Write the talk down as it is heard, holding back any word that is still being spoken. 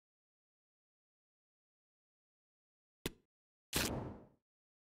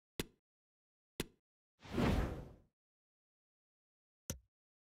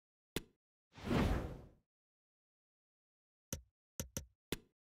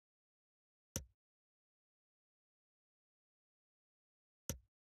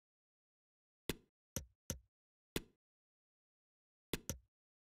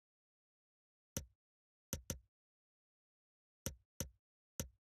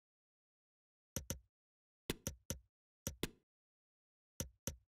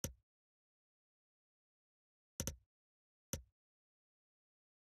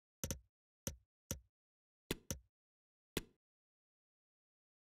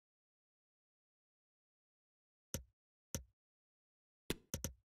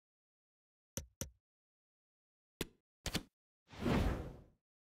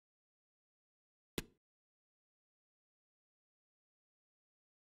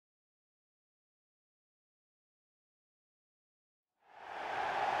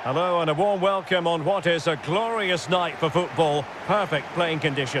Hello and a warm welcome on what is a glorious night for football. Perfect playing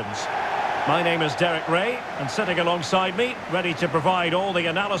conditions. My name is Derek Ray, and sitting alongside me, ready to provide all the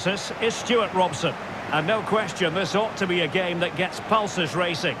analysis, is Stuart Robson. And no question, this ought to be a game that gets pulses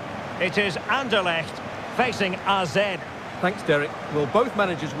racing. It is Anderlecht facing AZ. Thanks, Derek. Well, both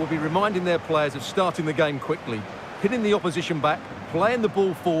managers will be reminding their players of starting the game quickly, hitting the opposition back, playing the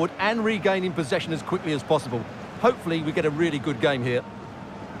ball forward and regaining possession as quickly as possible. Hopefully we get a really good game here.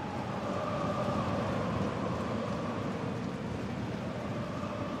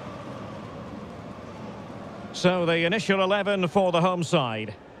 So the initial 11 for the home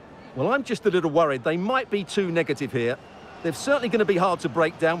side. Well, I'm just a little worried. They might be too negative here. They're certainly going to be hard to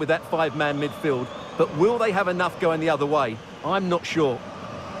break down with that five-man midfield, but will they have enough going the other way? I'm not sure.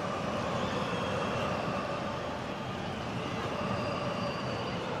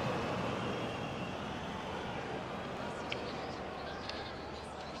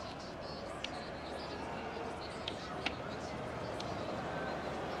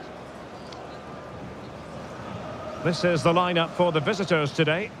 This is the lineup for the visitors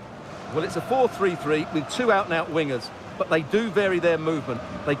today. Well, it's a 4-3-3 with two out-and-out wingers, but they do vary their movement.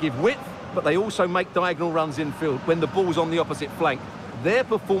 They give width, but they also make diagonal runs infield when the ball's on the opposite flank. Their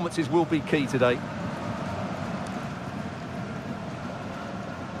performances will be key today.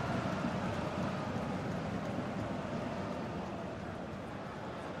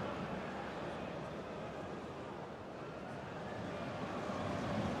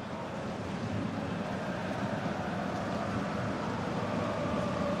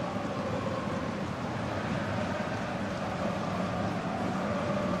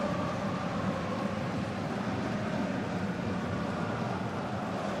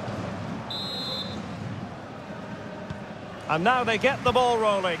 And now they get the ball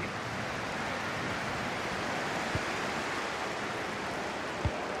rolling.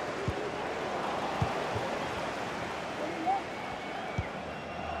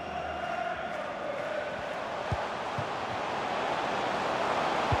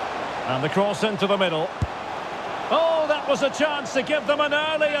 And the cross into the middle. Oh, that was a chance to give them an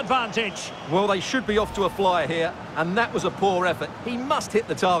early advantage. Well, they should be off to a flyer here, and that was a poor effort. He must hit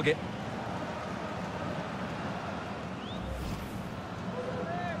the target.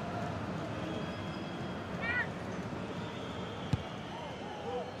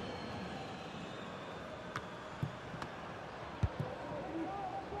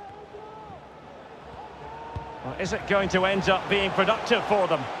 Well, is it going to end up being productive for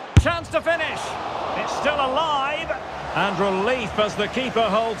them? Chance to finish. It's still alive. And relief as the keeper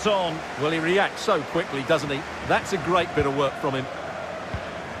holds on. Well, he reacts so quickly, doesn't he? That's a great bit of work from him.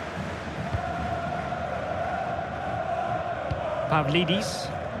 Pavlidis.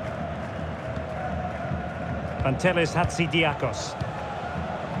 Pantelis Hatsidiakos.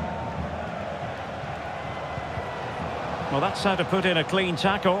 Well, that's how to put in a clean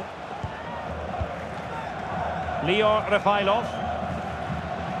tackle. Lior Rafailov.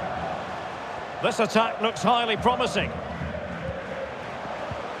 This attack looks highly promising.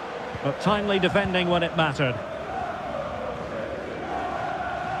 But timely defending when it mattered.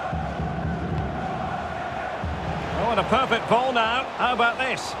 Oh, and a perfect ball now. How about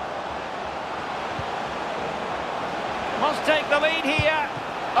this? Must take the lead here.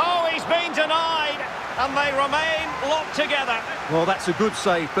 Oh, he's been denied. And they remain locked together. Well, that's a good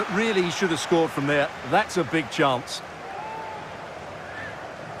save, but really he should have scored from there. That's a big chance.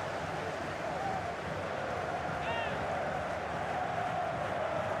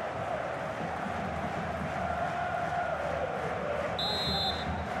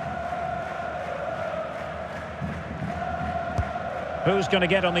 Who's going to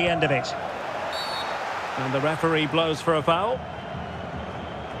get on the end of it? And the referee blows for a foul.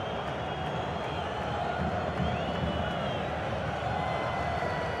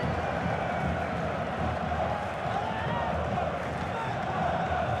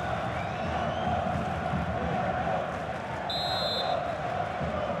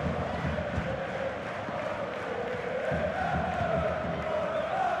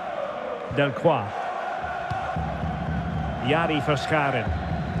 Delcroix. Yari Verscharen.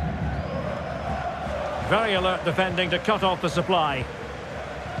 Very alert defending to cut off the supply.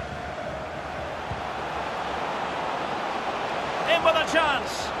 In with a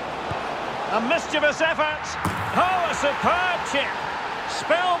chance. A mischievous effort. Oh, a superb chip.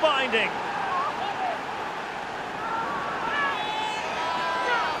 Spellbinding.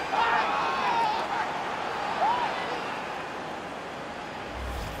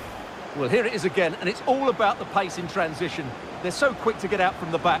 Well, here it is again, and it's all about the pace in transition. They're so quick to get out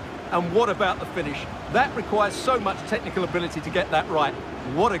from the back. And what about the finish? That requires so much technical ability to get that right.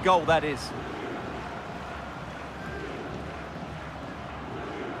 What a goal that is.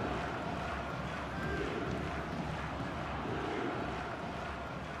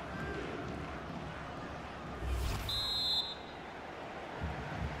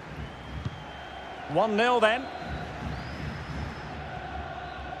 One 0 then.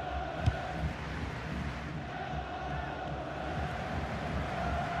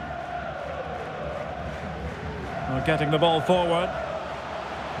 Well, getting the ball forward.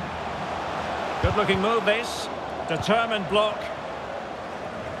 Good looking move this. Determined block.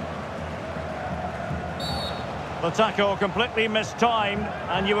 The tackle completely mistimed,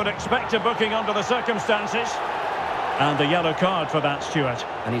 and you would expect a booking under the circumstances. And the yellow card for that, Stuart.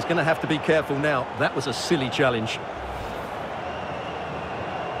 And he's going to have to be careful now. That was a silly challenge.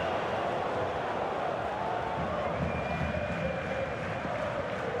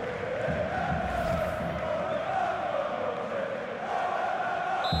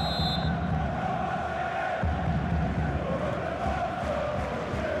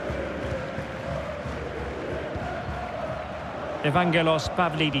 Evangelos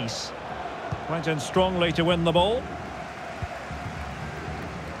Pavlidis went in strongly to win the ball.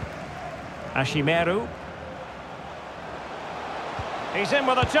 Ashimeru. He's in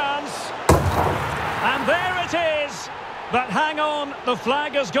with a chance. And there it is. But hang on, the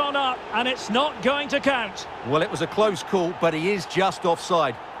flag has gone up and it's not going to count. Well, it was a close call, but he is just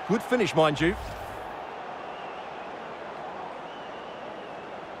offside. Good finish, mind you.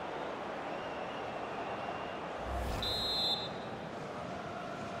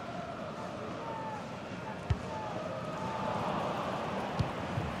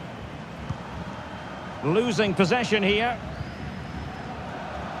 Losing possession here.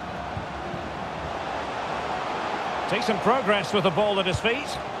 Decent progress with the ball at his feet.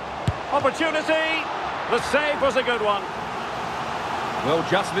 Opportunity. The save was a good one. Well,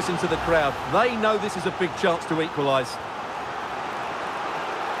 just listen to the crowd. They know this is a big chance to equalise.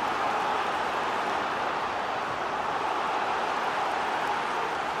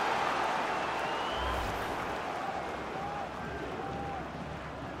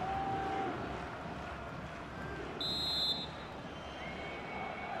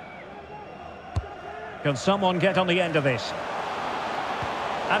 Can someone get on the end of this?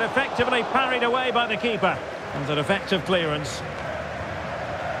 And effectively parried away by the keeper. And an effective clearance.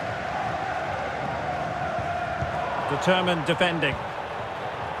 Determined defending.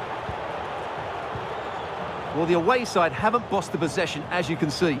 Well, the away side haven't bossed the possession, as you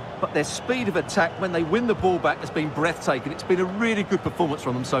can see. But their speed of attack when they win the ball back has been breathtaking. It's been a really good performance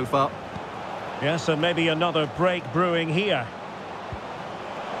from them so far. Yes, and maybe another break brewing here.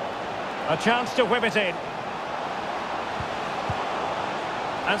 A chance to whip it in.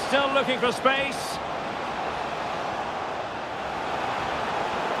 And still looking for space.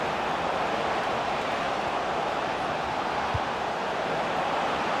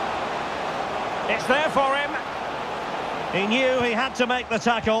 It's there for him. He knew he had to make the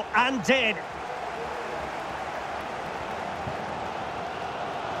tackle and did.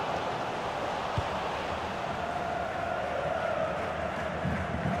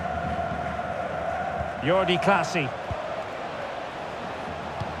 Jordi Classy.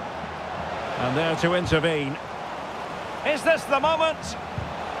 And there to intervene. Is this the moment?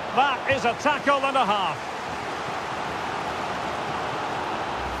 That is a tackle and a half.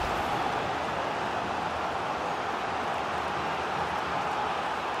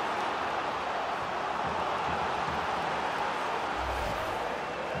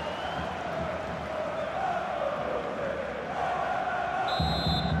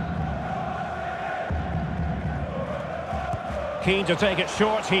 Keen to take it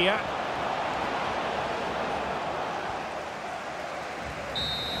short here.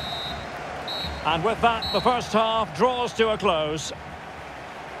 And with that, the first half draws to a close.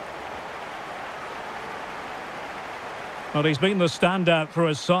 Well, he's been the standout for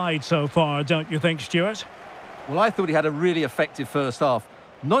his side so far, don't you think, Stuart? Well, I thought he had a really effective first half.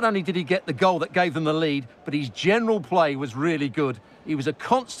 Not only did he get the goal that gave them the lead, but his general play was really good. He was a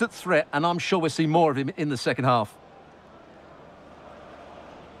constant threat, and I'm sure we'll see more of him in the second half.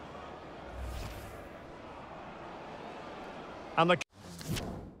 And the...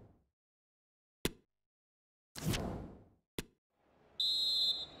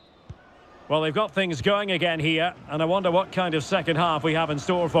 Well, they've got things going again here, and I wonder what kind of second half we have in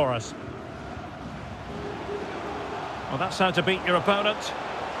store for us. Well, that's how to beat your opponent.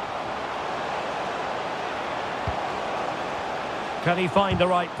 Can he find the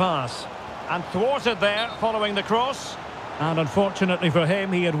right pass? And thwarted there following the cross. And unfortunately for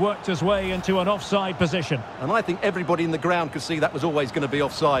him, he had worked his way into an offside position. And I think everybody in the ground could see that was always going to be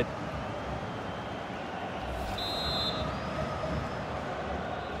offside.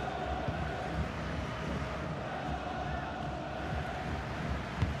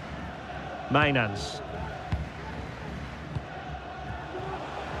 Mainans.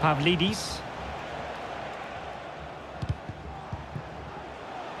 Pavlidis.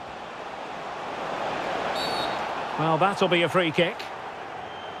 Well, that'll be a free kick.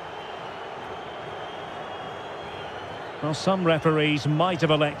 Well, some referees might have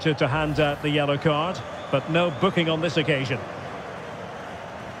elected to hand out the yellow card, but no booking on this occasion.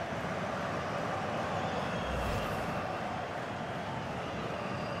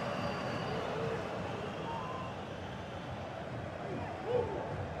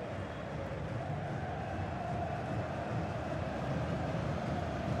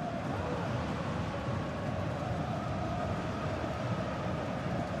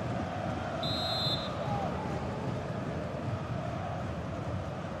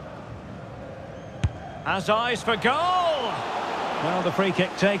 Has eyes for goal! Well, the free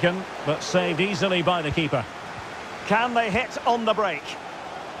kick taken, but saved easily by the keeper. Can they hit on the break?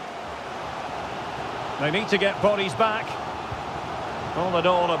 They need to get bodies back. All in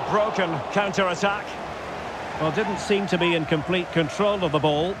all, a broken counter-attack. Well, didn't seem to be in complete control of the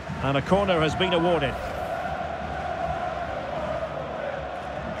ball, and a corner has been awarded.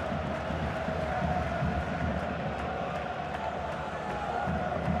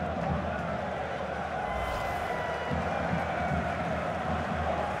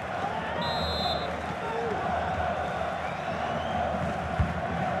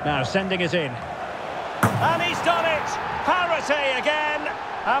 Now sending it in. And he's done it! Parity again!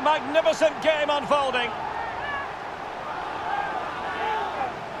 A magnificent game unfolding.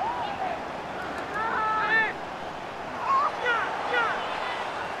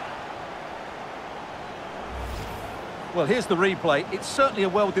 Well, here's the replay. It's certainly a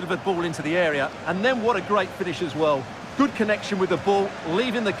well-delivered ball into the area. And then what a great finish as well. Good connection with the ball,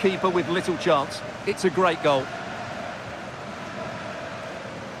 leaving the keeper with little chance. It's a great goal.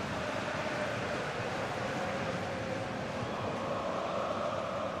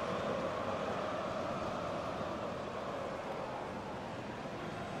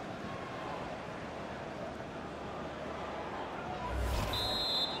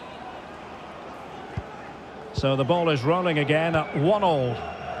 So the ball is rolling again at 1-1.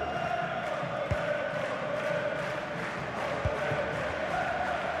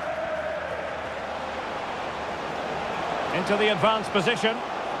 Into the advanced position.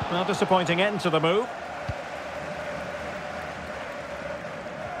 Well, disappointing end to the move.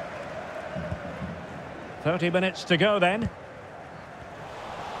 "30 minutes to go then.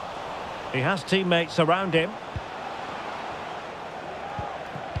 He has teammates around him.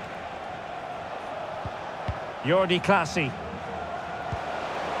 Jordi Clasie.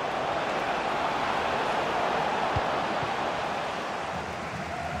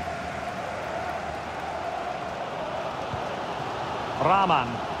 Rahman.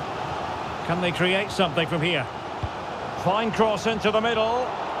 Can they create something from here? Fine cross into the middle.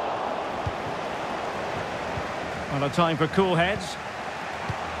 Well, a time for cool heads.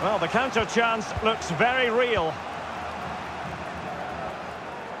 Well, the counter chance looks very real.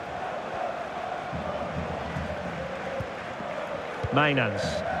 Mainans.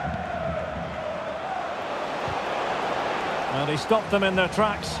 Well, he stopped them in their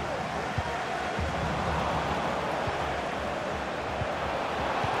tracks.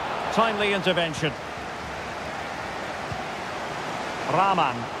 Timely intervention.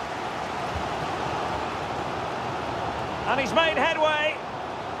 Rahman. And he's made headway.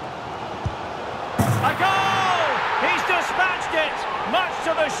 A goal! He's dispatched it, much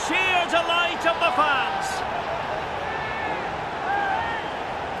to the sheer delight of the fans.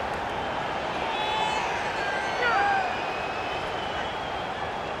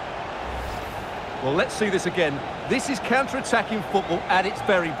 Well, let's see this again. This is counter-attacking football at its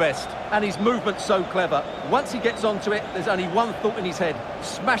very best. And his movement's so clever. Once he gets onto it, there's only one thought in his head.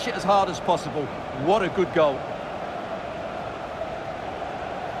 Smash it as hard as possible. What a good goal.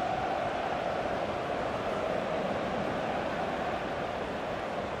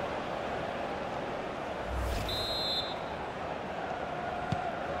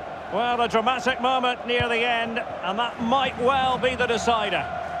 Well, a dramatic moment near the end, and that might well be the decider.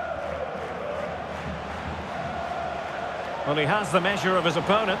 Well, he has the measure of his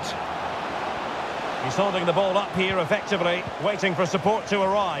opponent. He's holding the ball up here effectively, waiting for support to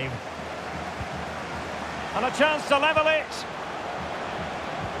arrive. And a chance to level it.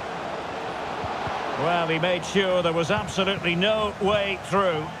 Well, he made sure there was absolutely no way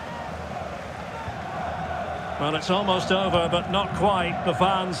through. Well, it's almost over, but not quite. The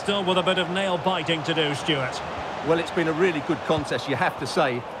fans still with a bit of nail-biting to do, Stuart. Well, it's been a really good contest, you have to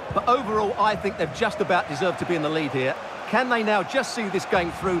say. But overall, I think they've just about deserved to be in the lead here. Can they now just see this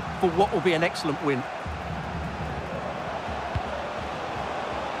game through for what will be an excellent win?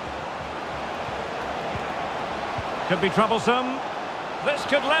 Could be troublesome. This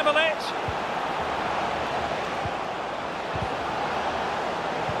could level it.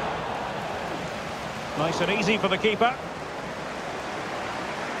 Nice and easy for the keeper.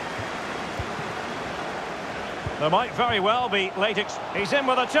 There might very well be late. He's in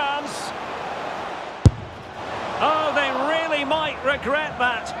with a chance. Oh, they really might regret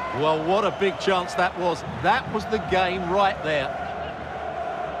that. Well, what a big chance that was. That was the game right there.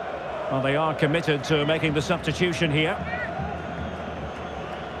 Well, they are committed to making the substitution here.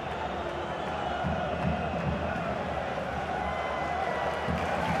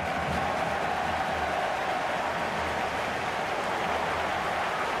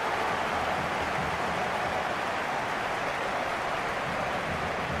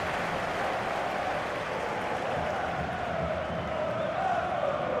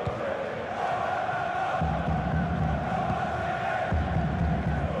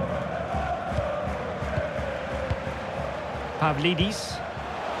 Pavlidis.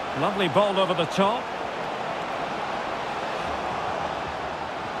 Lovely ball over the top.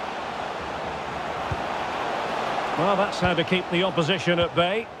 Well, that's how to keep the opposition at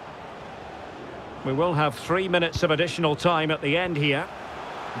bay. We will have 3 minutes of additional time at the end here.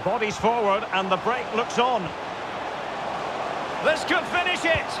 Bodies forward and the break looks on. This could finish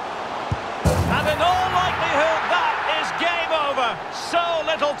it. And in all likelihood, that is game over. So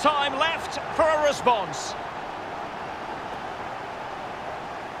little time left for a response.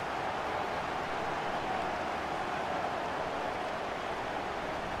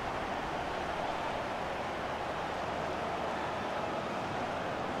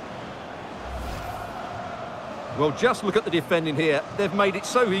 Well, just look at the defending here. They've made it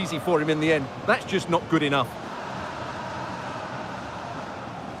so easy for him in the end. That's just not good enough.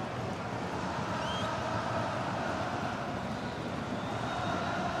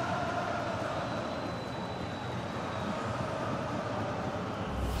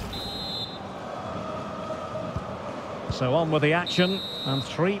 So on with the action, and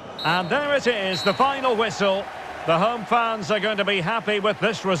and there it is, the final whistle. The home fans are going to be happy with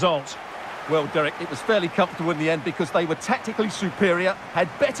this result. Well, Derek, it was fairly comfortable in the end because they were tactically superior, had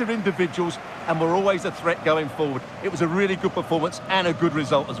better individuals, and were always a threat going forward. It was a really good performance and a good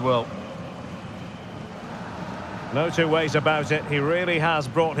result as well. No two ways about it. He really has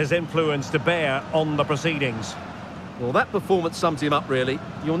brought his influence to bear on the proceedings. Well, that performance sums him up, really.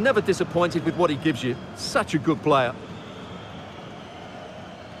 You're never disappointed with what he gives you. Such a good player.